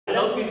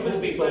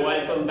beautiful people,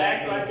 welcome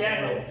back to our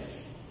channel.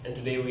 And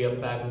today we are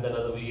back with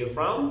another video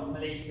from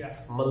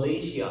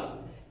Malaysia.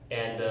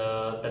 And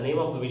the name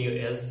of the video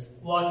is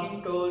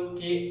Walking Tour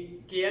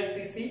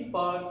KLCC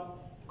for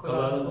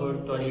Kuala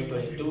Lumpur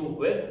 2022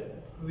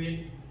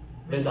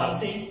 with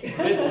us,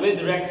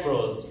 with Rec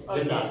Pros,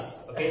 with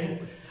us. Okay.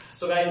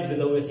 So guys,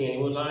 without wasting any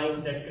more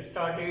time, let's get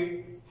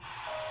started.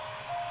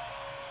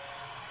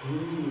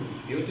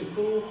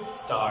 Beautiful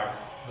start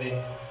with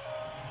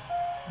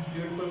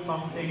beautiful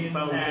fountains and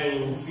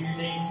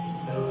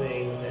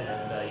buildings,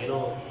 and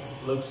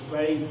looks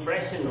very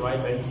fresh and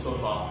vibrant so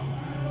far.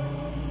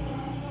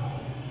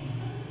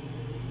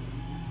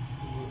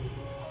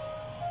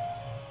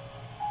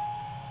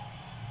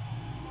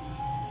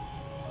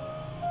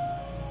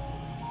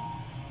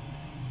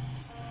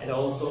 And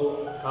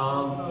also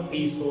calm,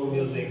 peaceful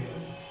music.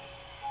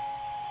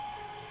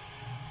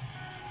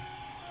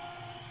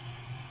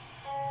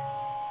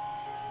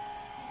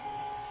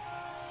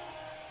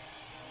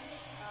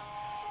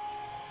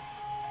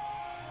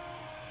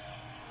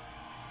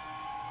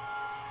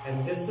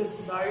 And this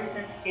is right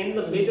in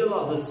the middle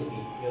of the city,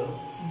 you know?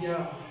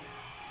 Yeah.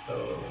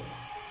 So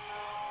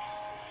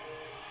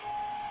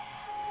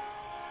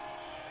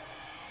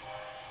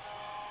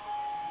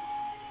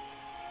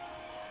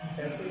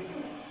that's it.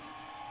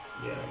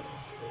 Yeah.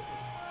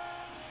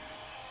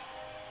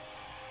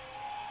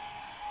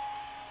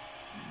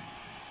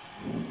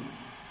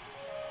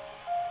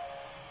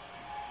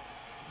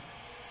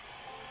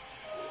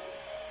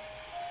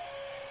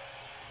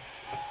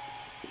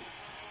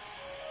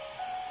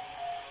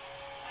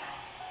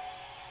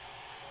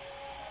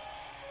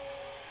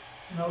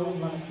 Now we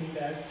want to see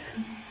that.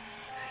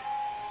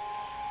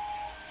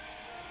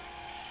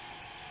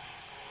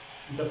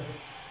 The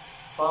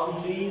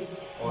palm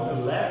trees on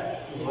the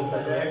left with the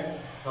red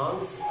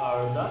trunks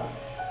are the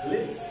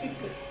lipstick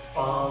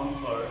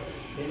palm or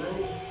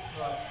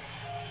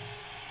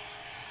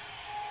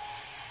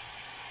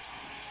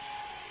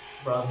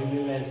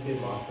Brazilian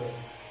landscape master.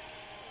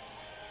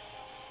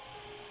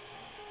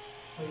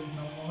 So you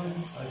know more.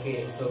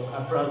 Okay, so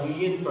a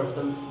Brazilian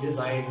person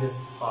designed this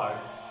part.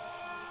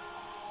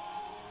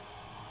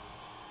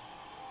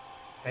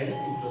 Kind of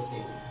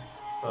interesting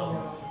from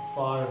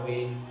far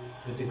away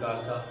to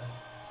Jakarta.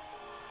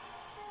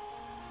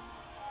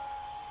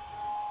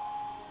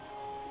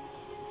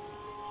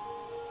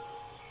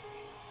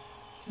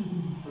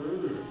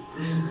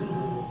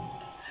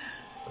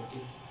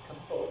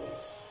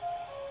 Couples.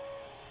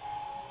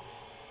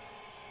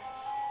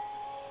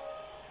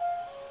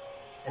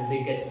 And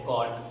they get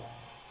caught.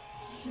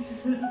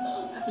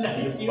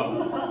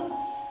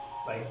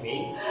 Like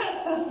me.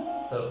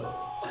 So,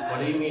 what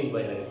do you mean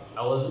by that?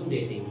 I wasn't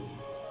dating.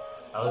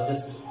 I was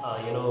just,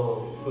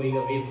 going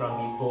away from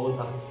you, both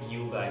of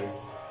you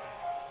guys.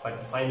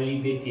 But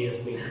finally, they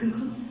chased me.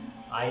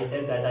 I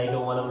said that I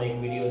don't want to make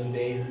video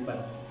today,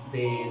 but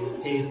they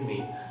chased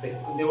me.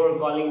 They were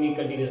calling me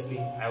continuously.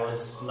 I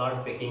was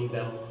not picking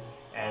them,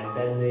 and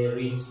then they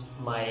reached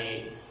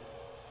my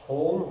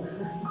home,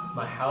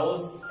 my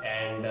house,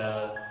 and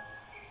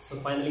so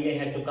finally I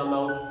had to come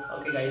out.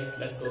 Okay, guys,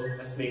 let's go.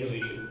 Let's make a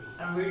video.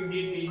 And we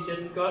did it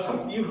just because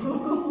of you.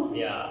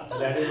 Yeah, so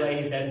that is why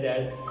he said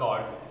that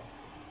caught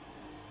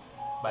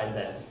by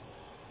them.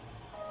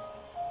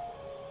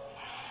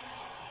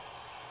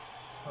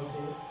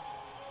 Okay.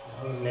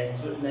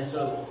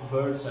 Natural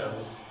bird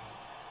sounds.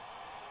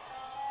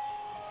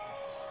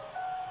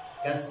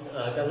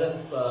 Because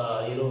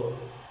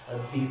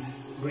of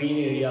these green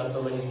areas,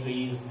 so many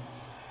trees,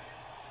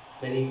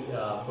 many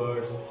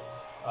birds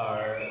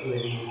are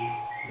living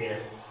there.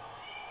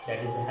 That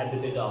is the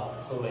habitat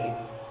of so many.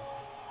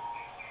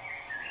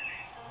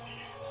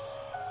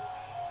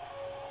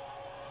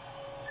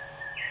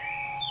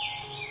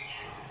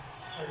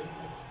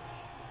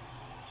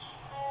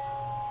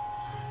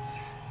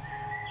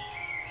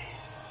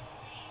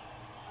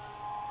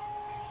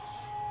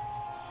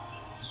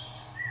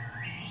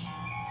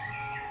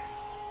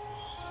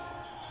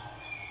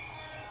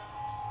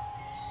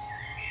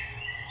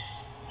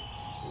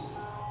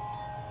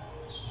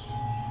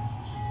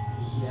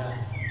 Yeah.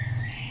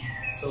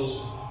 So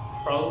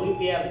probably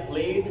they have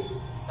played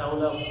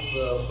sound of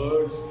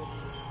birds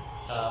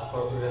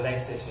for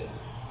relaxation.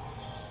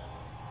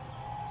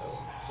 So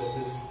this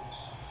is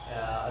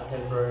a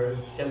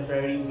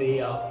temporary way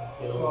of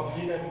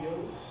Probably the real.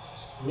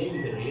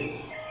 maybe the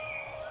real,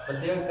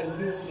 but they are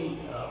continuously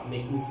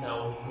making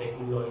sound,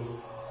 making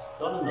noise.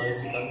 Not a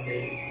noise, you can't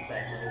say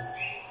that noise.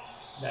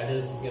 That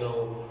is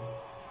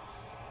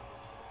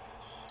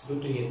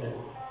good to hear that.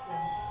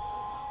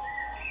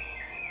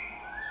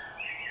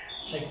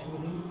 Like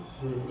soothing.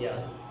 Yeah.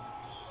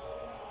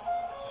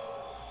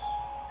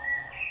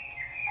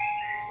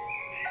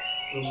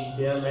 So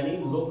there are many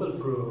local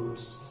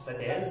fruits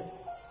such as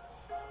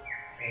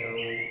I don't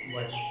know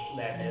what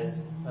that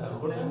is.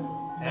 Rambutan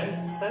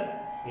and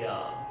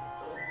yeah,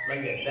 so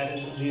like that. That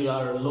is, these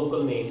are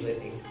local names, I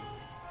think.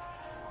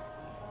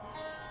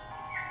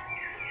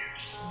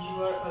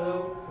 You are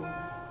allowed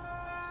to.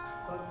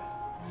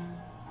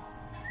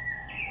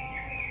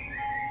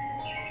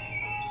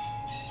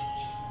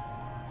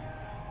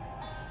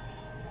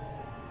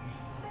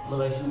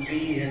 Malaysian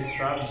trees and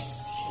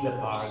shrubs in the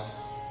park.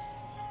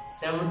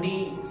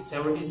 70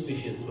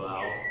 species.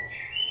 Wow.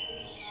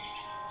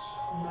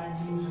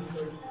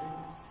 1900.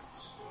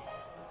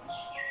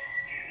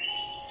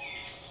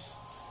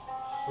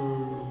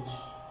 Hmm.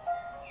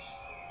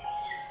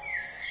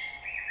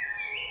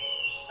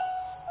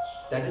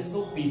 That is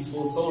so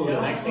peaceful, so Yeah.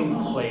 relaxing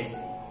place.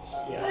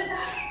 Yeah.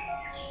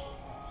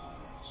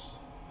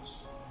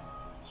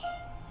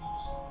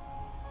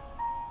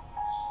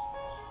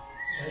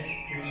 That's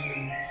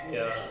green.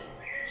 Yeah.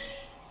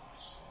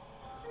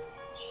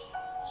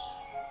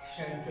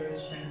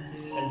 Shelters,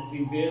 benches. And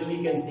we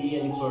barely can see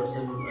any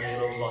person,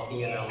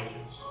 walking around.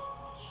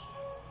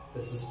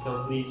 This is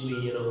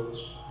completely,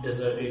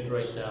 deserted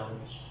right now.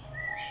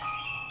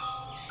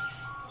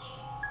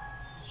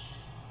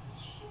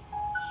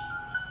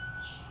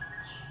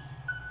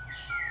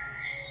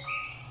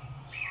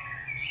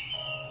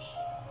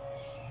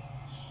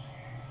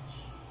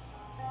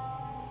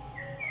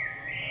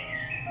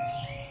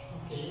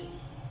 Okay.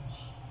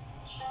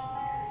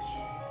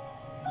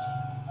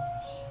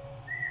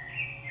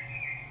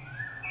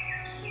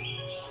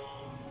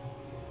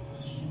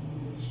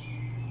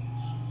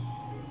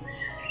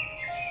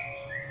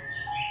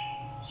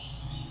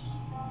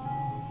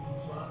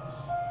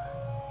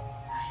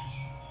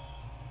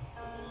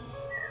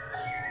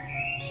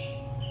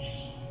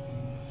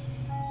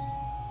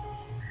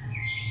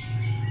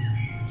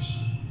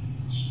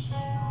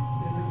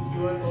 There's a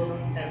QR code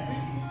on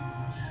everything.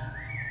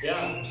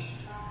 Yeah.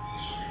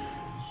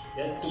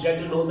 Yeah, to get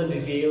to know the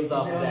details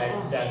of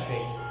Yeah. that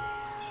thing.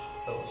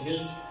 So it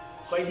is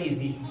quite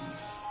easy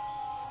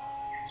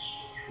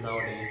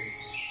nowadays.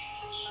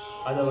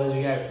 Otherwise,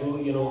 you have to,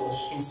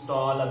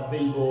 install a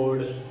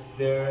billboard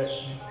where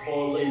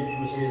all the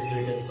information is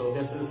written. So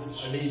this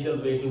is a digital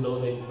way to know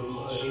the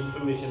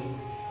information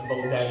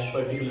about that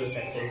particular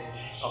section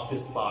of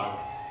this park.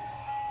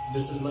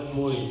 This is much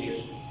more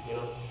easier.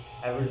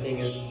 Everything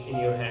is in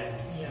your hand.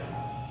 Yeah.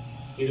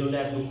 You don't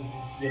have to,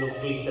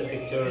 click the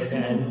pictures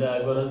and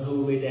gonna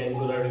zoom it and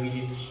gonna read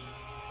it.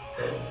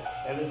 So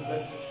that is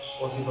best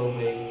possible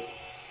way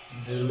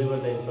to deliver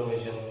the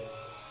information.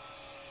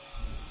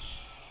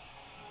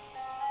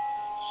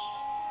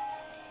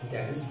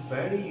 That is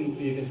very,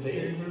 you can say,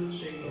 Able to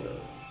take over.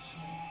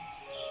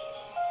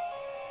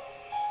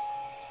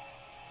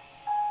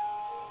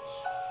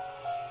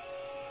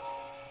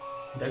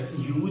 that's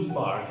a huge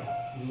park,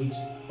 huge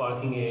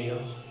parking area.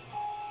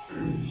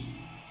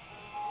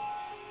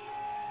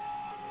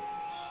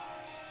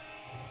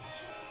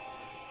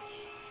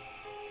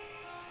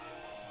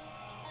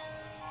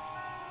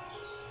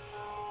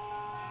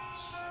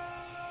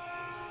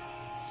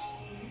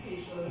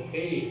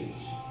 Okay,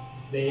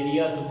 the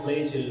area to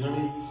play children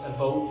is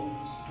about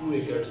 2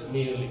 acres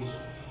nearly.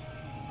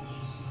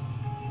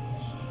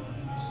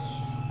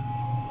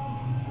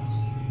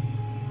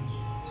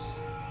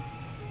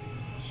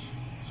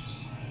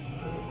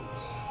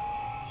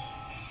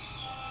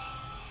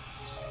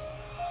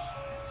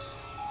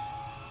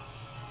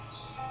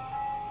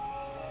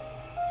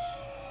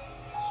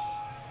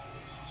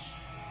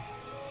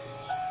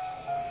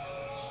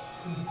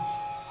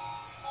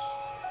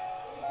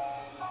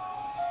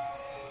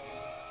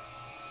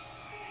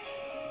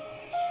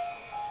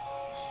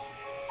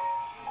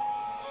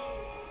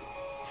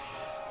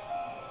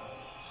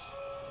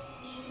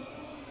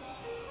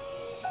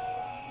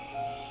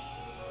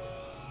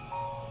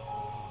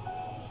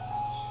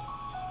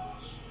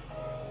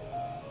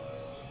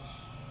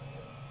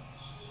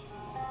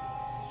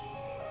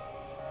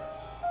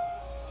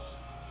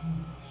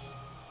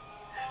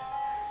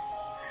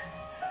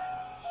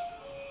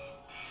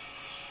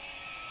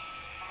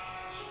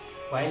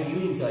 While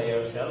you enjoy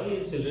yourself,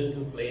 your children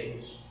can play.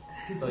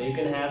 So you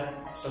can have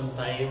some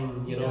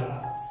time,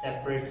 Yeah.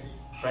 separate,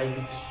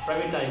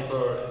 private time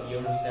for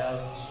yourself.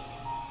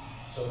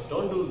 So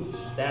don't do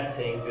that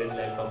thing in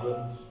a public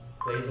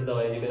place,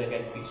 otherwise you're gonna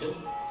get beaten.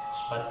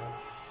 But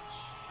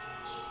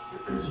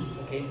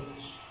okay.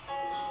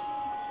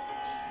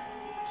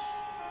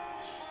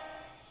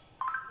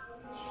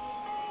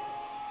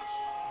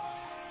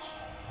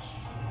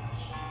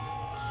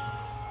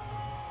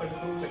 For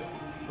group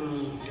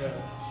activity. Yeah,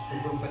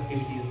 for group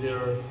activities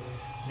there,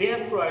 they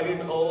have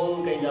provided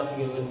all kind of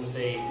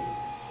say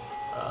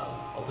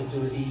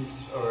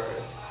opportunities or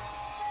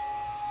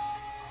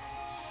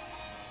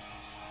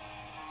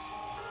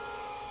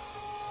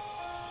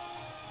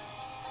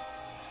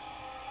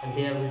and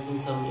they have written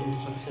some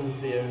instructions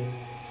there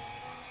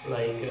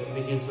like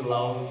which is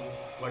allowed,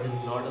 what is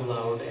not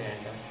allowed, and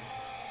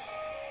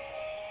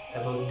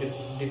about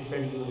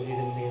different you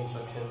can say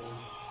instructions.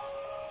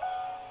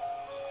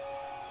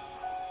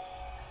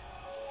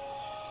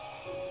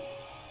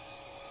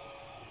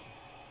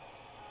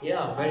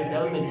 Yeah, very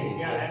well maintained.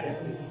 Yeah,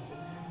 Exactly.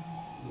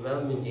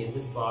 Well maintained.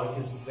 This park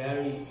is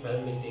very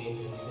well maintained,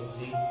 and you can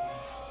see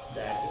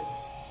that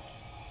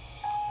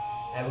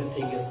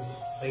everything is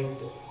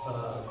synced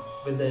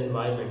with the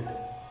environment,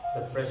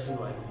 the fresh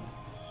environment.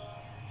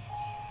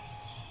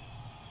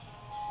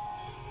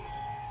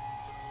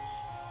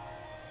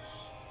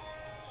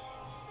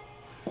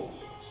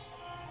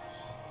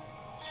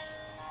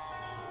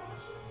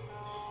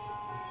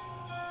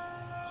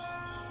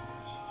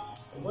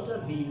 What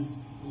are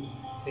these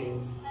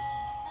things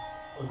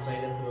on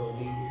side of the road?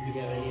 Do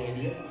you have any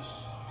idea?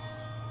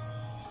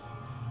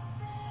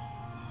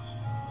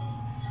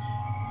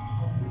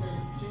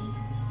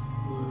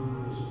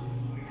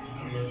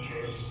 I'm not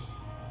sure.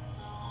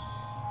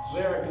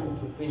 Where are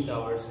two twin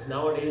towers?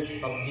 Nowadays,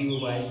 PUBG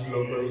Mobile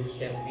Global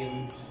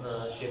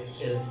Championship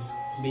is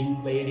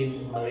being played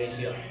in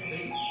Malaysia.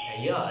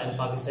 And yeah, and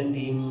Pakistan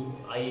team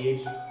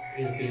I8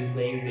 is being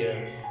playing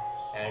there.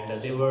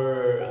 And they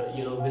were,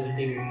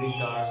 visiting Twin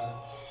Tower,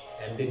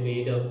 and they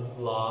made a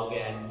vlog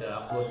and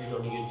uploaded it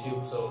on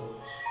YouTube. So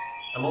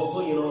I'm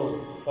also,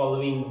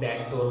 following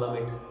that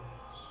tournament.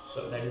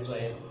 So that is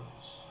why.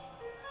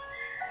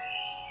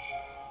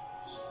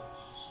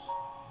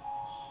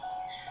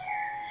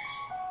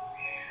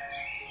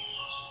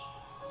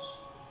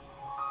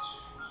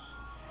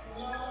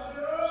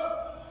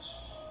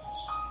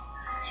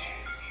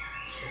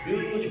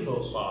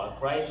 Beautiful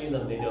park right in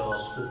the middle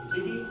of the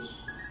city,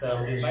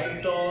 surrounded by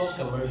tall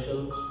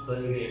commercial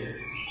buildings.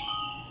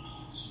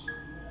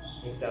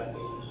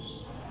 Exactly.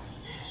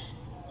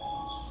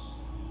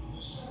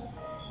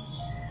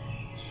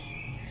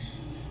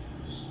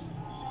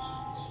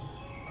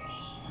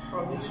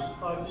 Probably just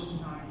parked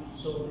behind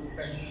those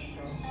pregnant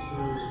stuff.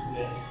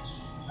 Yeah.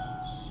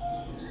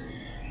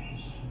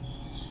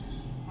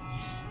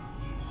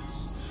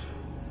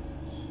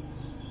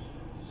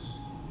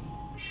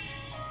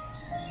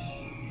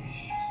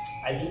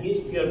 I think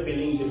if you are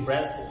feeling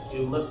depressed,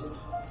 you must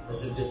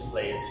visit this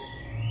place,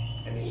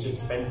 and you should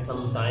spend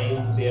some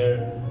time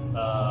there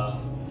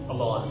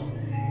alone.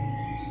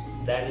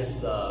 That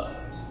is the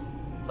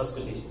first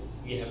condition.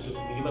 You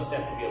must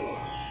have to be alone.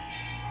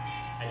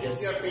 And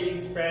just, if you are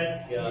feeling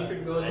stressed, you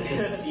should go and there.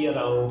 just see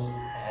around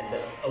and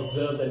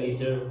observe the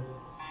nature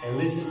and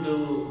listen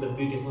to the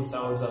beautiful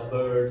sounds of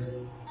birds,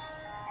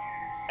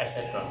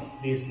 etc.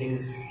 These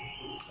things,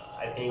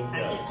 I think.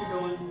 And if you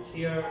don't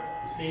hear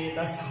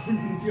the sound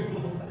in your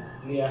mobile.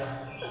 Yeah,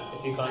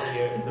 if you can't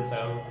hear the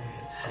sound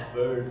of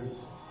birds.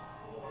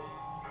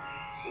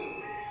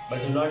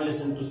 But do not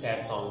listen to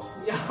sad songs.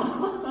 Yeah.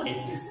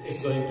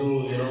 It's going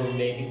to,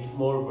 make it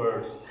more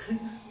worse.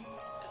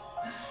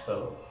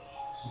 So,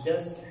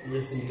 just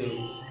listen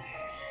to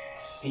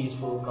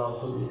peaceful,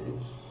 calmful music.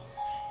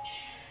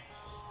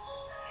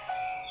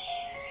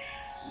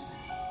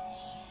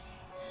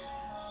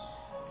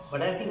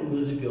 But I think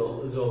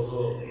musical is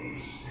also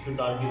should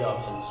not be the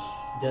option.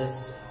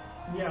 Just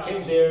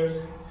sit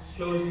there,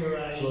 close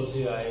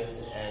your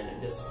eyes,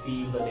 and just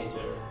feel the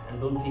nature, and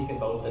don't think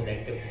about the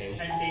negative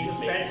things. And take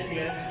Just a fresh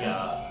air.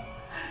 Yeah.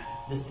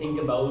 Just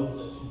think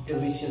about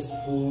delicious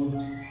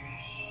food,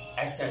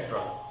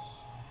 etc.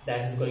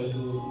 That is going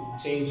to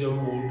change your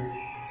mood.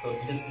 So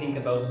just think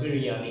about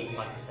biryani,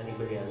 Pakistani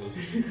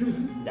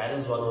biryani. That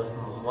is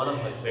one of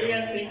my favorite. You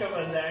can think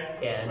about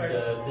that.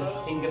 And just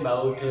think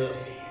about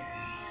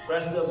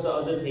rest of the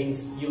other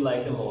things you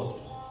like the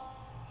most.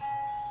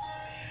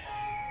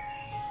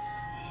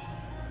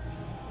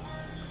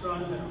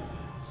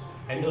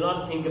 And do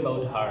not think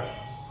about her.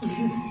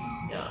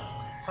 Yeah.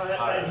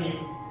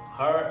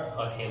 Her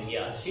or him.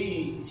 Yeah.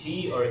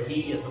 She or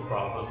he is a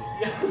problem.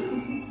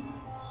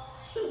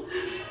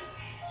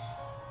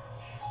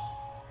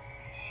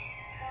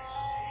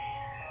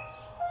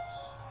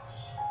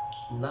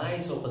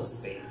 Nice open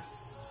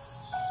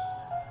space.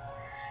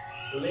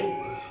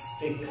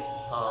 Lipstick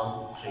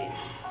palm tree.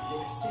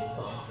 Lipstick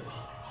palm tree.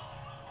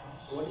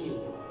 What do you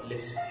mean?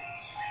 Lipstick?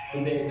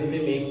 Do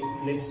they make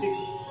lipstick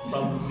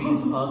from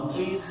these palm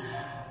trees?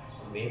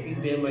 Maybe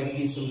there might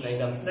be some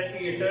kind of the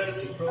creator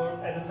wrote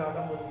at the start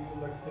of the video,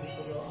 but I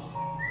forgot.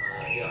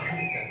 Yeah,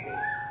 exactly.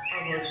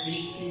 About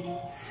lipstick.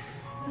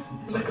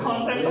 The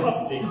concept of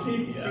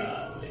lipstick.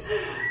 Yeah.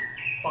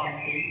 Palm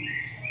trees.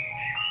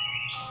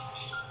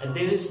 And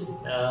there is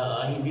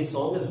a Hindi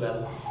song as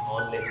well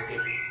on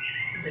lipstick.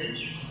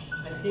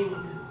 I think,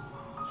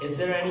 is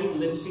there any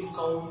lipstick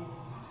song?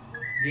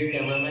 Dear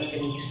cameraman,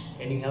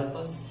 can you help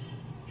us?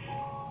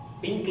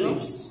 Pink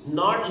lips,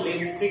 not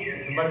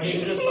lipstick, but there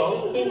is a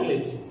song, Pink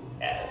lips.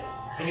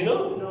 Do you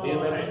know? No, do you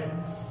remember?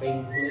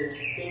 Pink lips,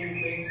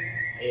 pink lips.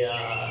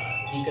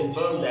 Yeah, he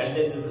confirmed that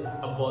there is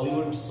a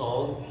Bollywood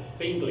song,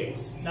 Pink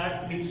lips.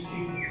 Not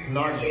lipstick.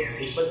 Not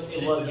lipstick, but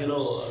it was,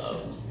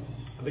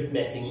 a bit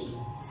matching.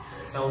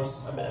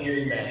 Sounds a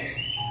little match.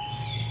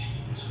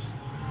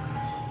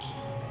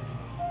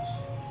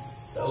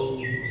 So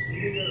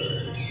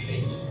similar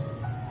things.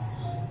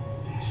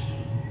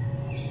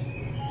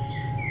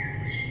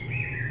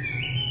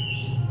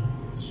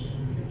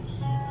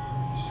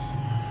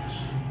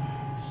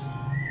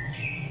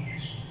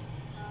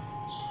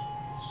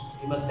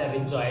 He must have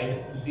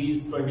enjoyed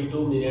these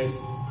 22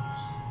 minutes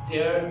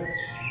there,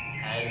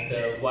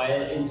 and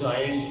while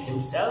enjoying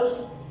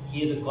himself,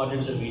 he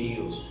recorded the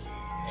video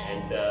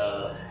and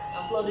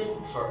uploaded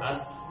it for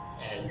us.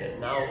 And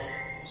now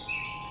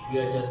we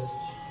are just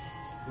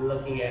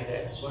looking at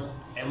that. What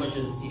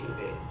emergency?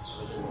 Okay,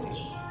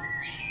 emergency.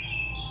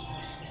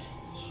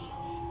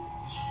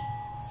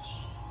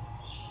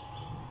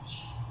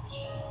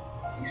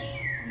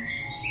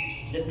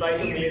 Just try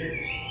to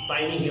make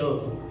tiny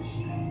hills.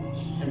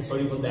 I'm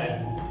sorry for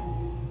that.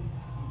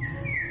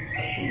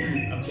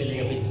 I'm feeling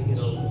a bit,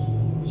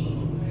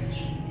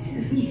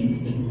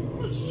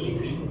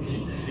 sleepy.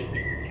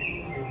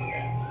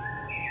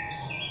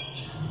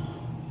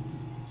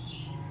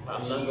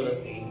 I'm not gonna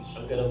sleep.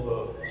 I'm gonna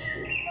work.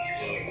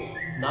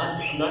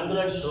 I'm not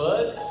gonna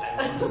work. I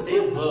meant to say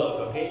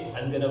work. Okay,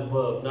 I'm gonna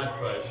work, not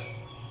work.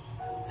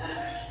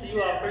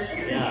 You offered.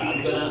 Yeah,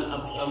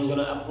 I'm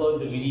gonna upload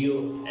the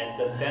video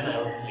and then I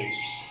will sleep.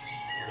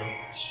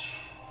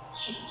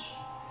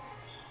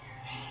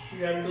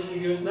 You have 2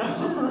 videos now.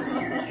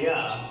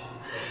 Yeah.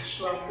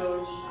 To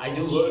upload. I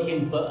do work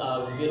in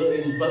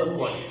in bulk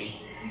quantity.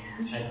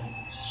 And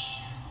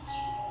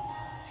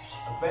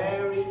a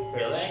very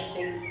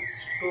relaxing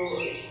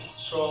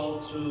stroll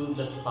through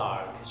the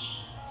park.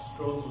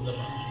 Stroll through the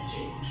park.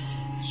 Okay.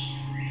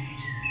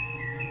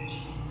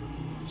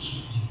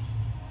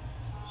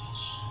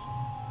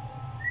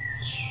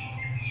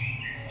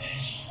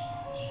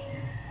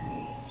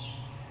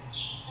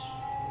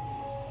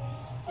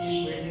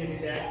 He's really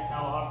relaxed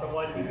now after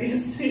watching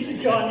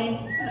this Johnny.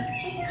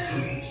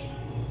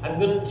 I'm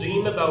gonna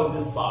dream about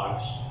this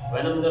park.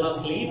 When I'm gonna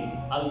sleep,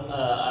 I'll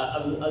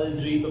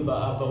dream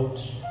about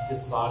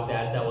this park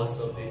that was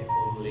so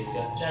beautiful,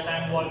 Malaysia. That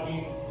I'm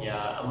walking.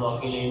 Yeah, I'm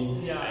walking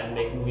in and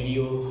making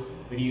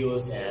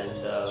videos,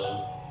 and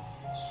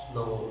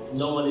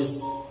no one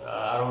is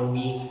around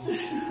me,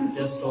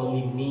 just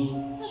only me,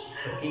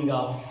 the king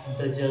of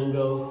the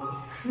jungle.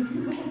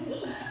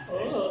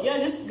 Oh. Yeah,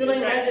 just gonna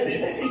imagine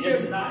it.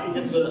 Just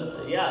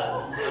gonna,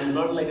 I'm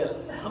not like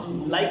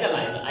I'm like a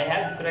lion. I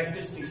have the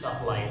characteristics of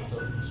lion,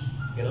 so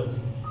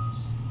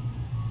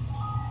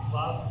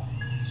Wow.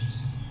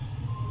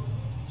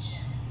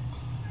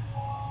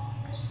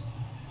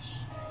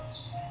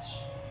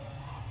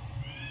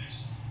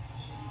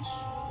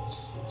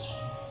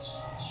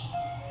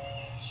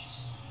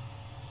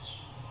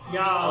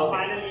 Yeah,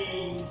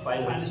 Okay.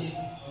 Finally,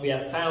 we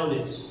have found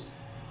it.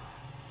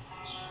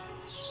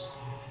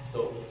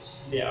 So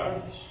they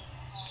are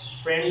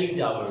friendly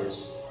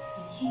towers.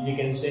 You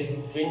can say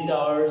twin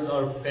towers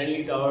or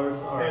friendly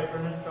towers or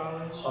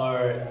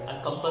a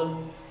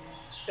couple.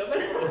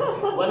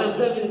 One of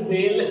them is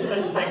male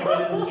and second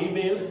one is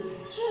female,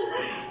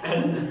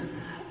 and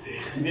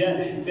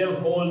they're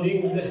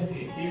holding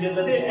each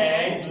other's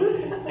hands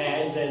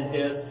and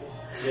just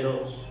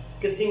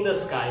kissing the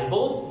sky.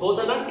 Both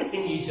are not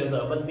kissing each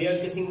other, but they are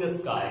kissing the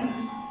sky.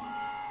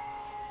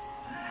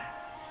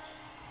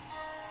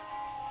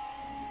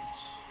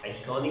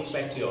 Iconic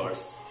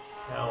Patriarchs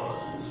Tower,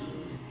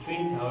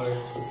 Twin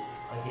Towers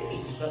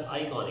again. These are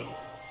iconic.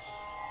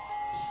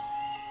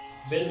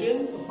 Built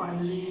in. So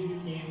finally we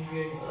came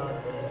here and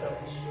started the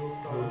video.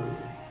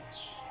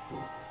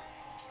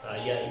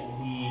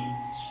 He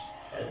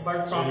has. But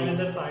from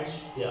another side.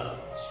 Yeah.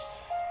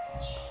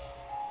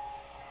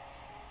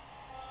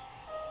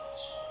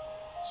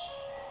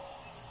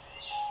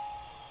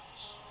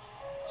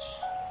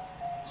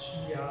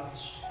 Yeah.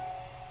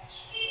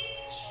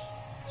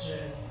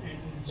 Yes, and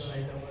enjoy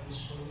the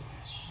wonderful.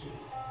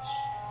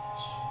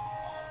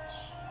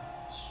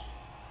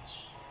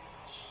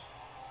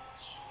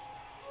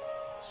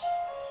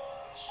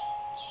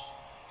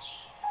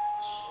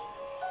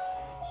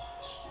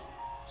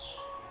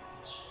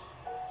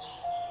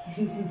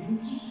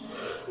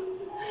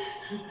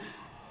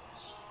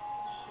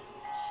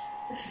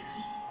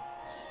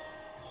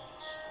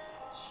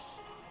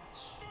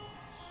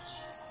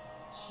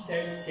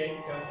 That's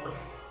Jacob.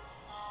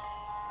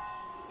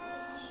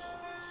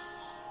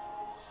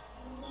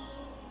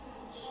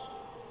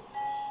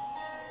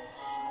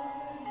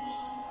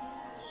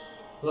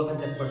 Look at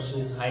that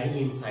person is hiding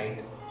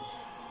inside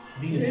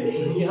these.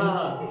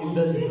 Yeah,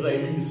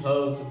 inside these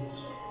herbs.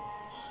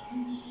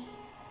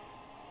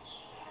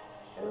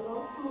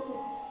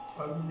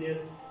 Probably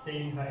they're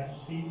staying high.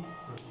 See?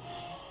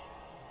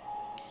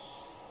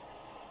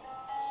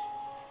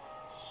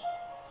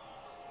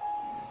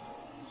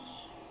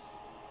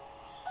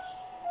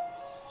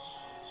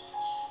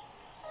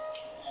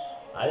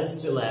 I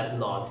still have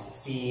not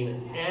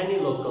seen any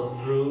local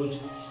fruit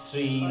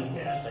trees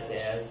such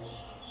as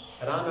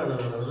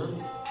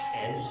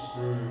and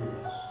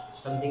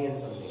something and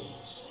something.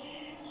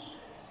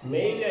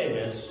 Maybe I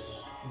missed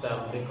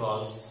them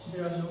because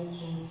There are no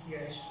fruits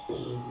yet.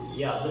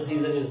 Yeah, the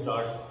season is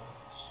not.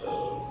 So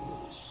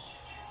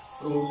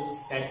fruit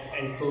set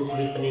and fruit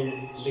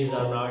ripening, these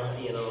are not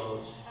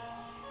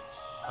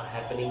are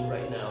happening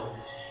right now.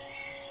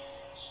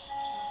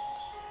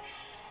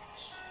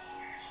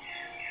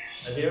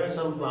 There are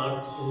some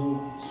plants who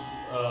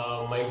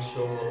might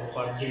show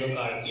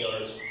parthenocarpy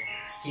or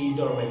seed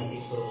dormancy,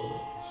 so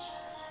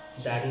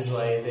that is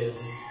why there is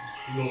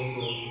no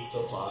fruit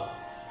so far.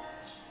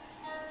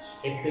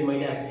 If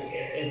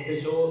they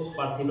show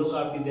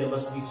parthenocarpy, there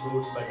must be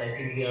fruits, but I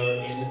think they are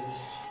in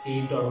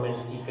seed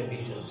dormancy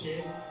condition.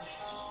 Okay.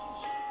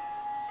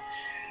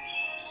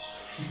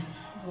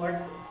 What?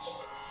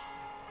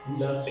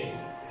 Nothing.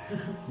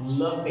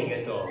 Nothing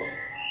at all.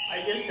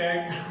 I just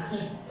heard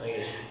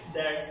Okay.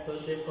 that, so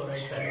therefore I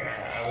said.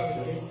 I was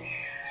just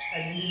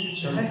I didn't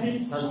try.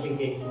 Something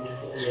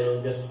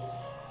just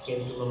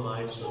came to my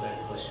mind, so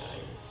that's why I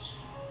just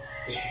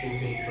took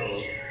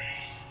control.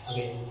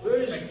 Okay,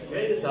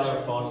 where is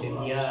our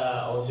fountain?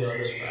 Yeah, on the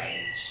other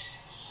side.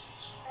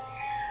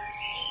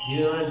 Do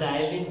you want to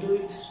dive into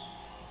it?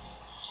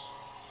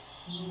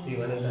 Do you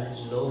want to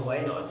dive? No, why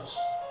not?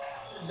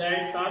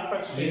 That's not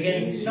for You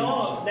can swimming.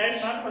 No,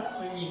 that's not for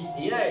swimming.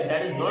 Yeah,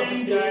 that is not You can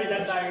the enjoy story.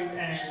 the kite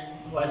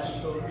and what to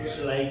show here.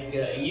 Like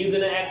you're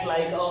gonna act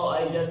like, oh,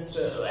 I just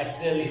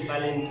accidentally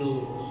fell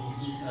into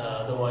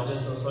the water,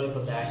 so sorry for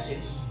that. If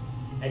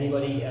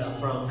anybody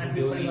from And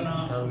people security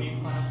gonna comes,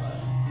 make fun of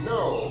us.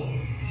 no,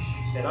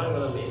 they're not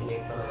gonna make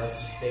fun of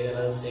us. They're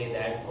gonna say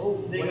that, oh,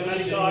 They're what gonna are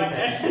you doing record inside?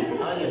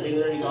 that. Oh, yeah, they're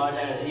gonna record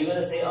that. You're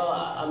gonna say, oh,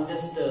 I'm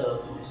just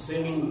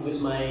swimming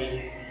with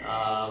my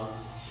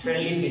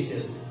friendly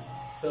fishes.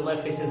 So my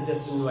fishes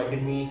just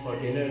invited me for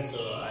dinner, so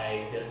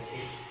I just.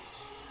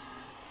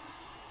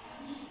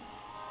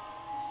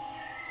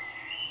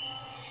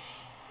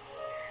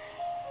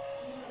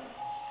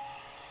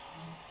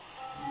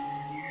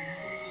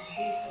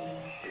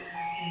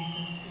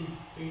 It's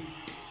free.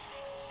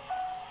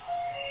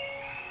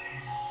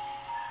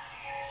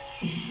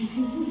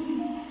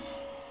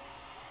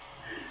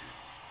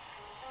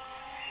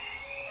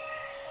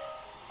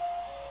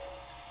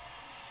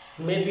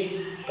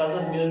 Maybe because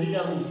of music,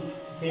 I'm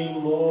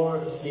feeling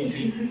more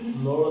sleepy,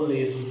 more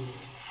lazy.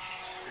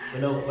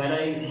 When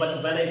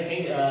I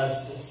think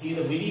see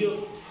the video,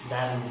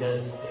 then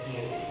just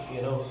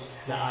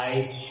the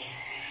eyes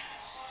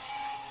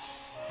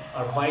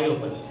are wide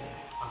open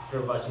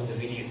after watching the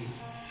video.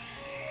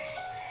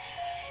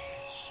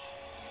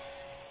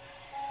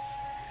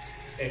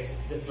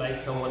 It's just like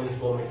someone is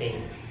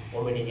vomiting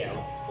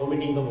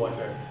the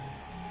water.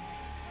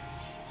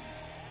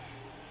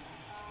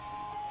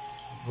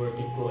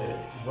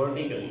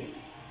 Vertically.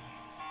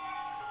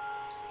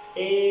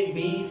 A,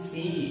 B,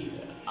 C,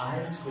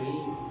 ice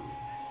cream.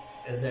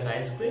 Is that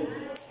ice cream?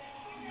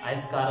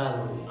 Ice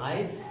karang,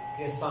 ice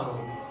kesang.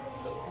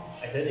 So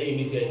I said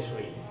ABC ice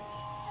cream.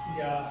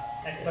 Yeah,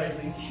 XYZ.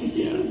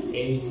 Yeah,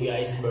 ABC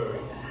iceberg.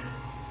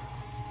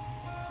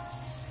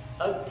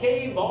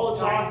 Okay, ball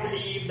Trying talk. to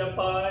leave the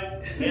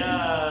pod.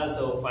 Yeah,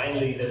 so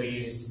finally the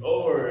video is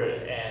over,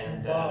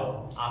 and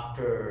Wow.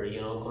 after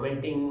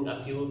commenting a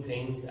few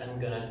things, I'm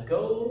gonna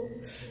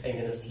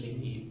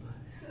sleep.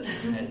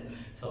 And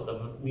so the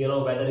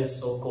weather is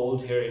so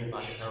cold here in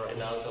Pakistan right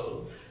now,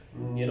 so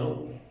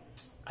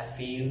I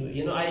feel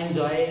I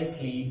enjoy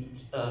sleep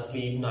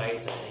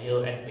nights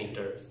at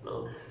winters.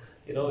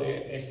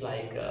 It's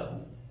like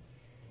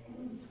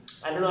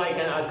I don't know. I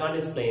can't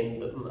explain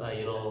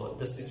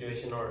the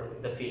situation or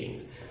the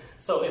feelings.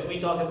 So if we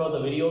talk about the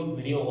video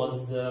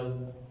was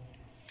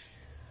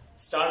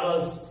start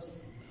was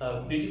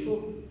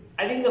beautiful.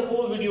 I think the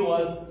whole video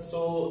was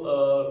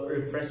so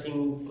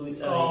refreshing,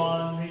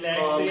 Calm,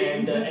 relaxing.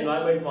 and the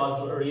environment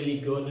was really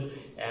good.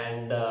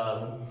 And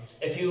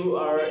if you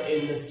are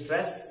in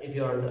stress, if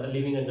you are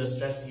living under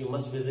stress, you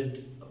must visit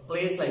a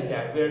place like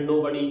that where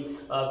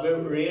where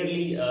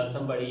rarely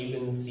somebody you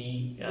can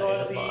see in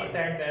Because the he park.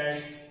 said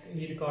that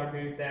he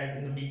recorded that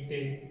in the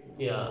weekday,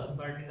 Yeah.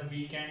 but in the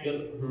weekends Yeah,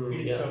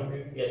 it's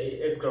crowded. Yeah,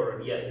 it's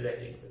crowded. Yeah,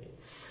 exactly.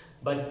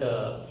 But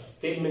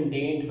they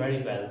maintained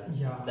very well.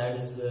 Yeah. That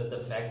is the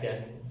fact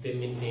that they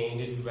maintained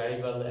it very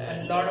well.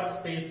 A lot of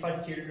space for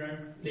children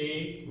to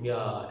play.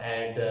 Yeah,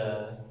 and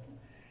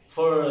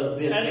for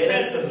the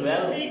parents as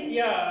well.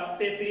 Yeah,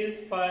 this is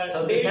for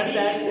So they said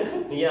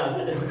dating. that,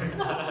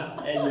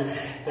 yeah, and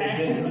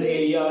this is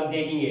area,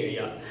 dating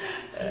area,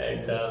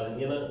 and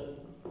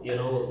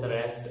the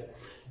rest.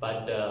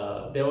 But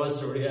there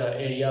was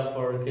area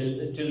for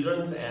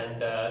children's, and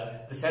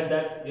they said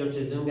that your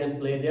children can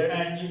play there,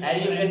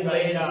 And you can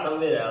play yeah.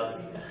 somewhere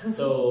else.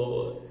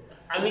 So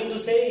I mean to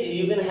say,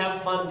 you can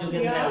have fun, you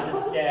can Yeah. have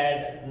this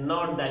chat,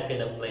 not that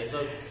kind of place.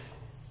 So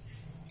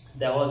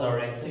that was our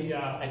reaction.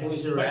 Yeah. I think we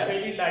should But wrap.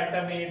 really liked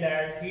the way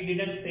that he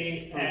didn't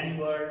say any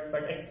words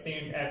but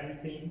explained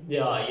everything.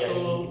 Yeah.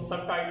 So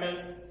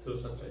subtitles. So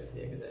something.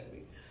 Yeah,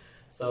 exactly.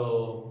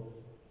 So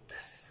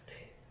that's it for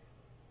today.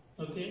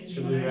 Okay.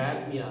 Should we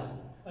wrap? Yeah.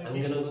 I'm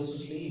Okay. gonna go to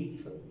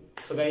sleep.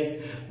 So guys,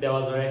 that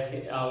was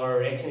our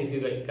reaction. If you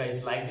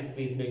guys liked it,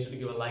 please make sure to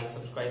give a like,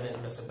 subscribe, and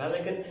press the bell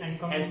icon, And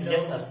comment and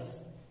suggest below. us.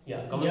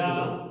 Yeah, comment Yeah,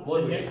 below. More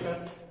suggest videos.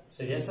 us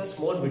Suggest us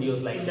more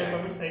videos like in the that.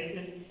 comment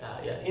section.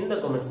 Yeah, in the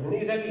comments.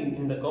 Exactly,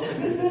 in the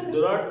comments.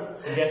 Do not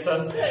suggest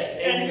us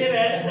Anywhere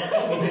else.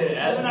 anywhere Do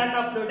else. not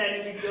upload any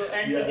video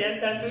and Yeah.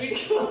 suggest us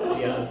video.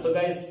 Yeah. So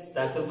guys,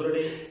 that's it for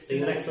today. See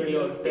you next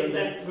video. Till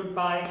then.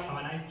 Goodbye. Have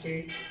a nice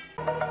day.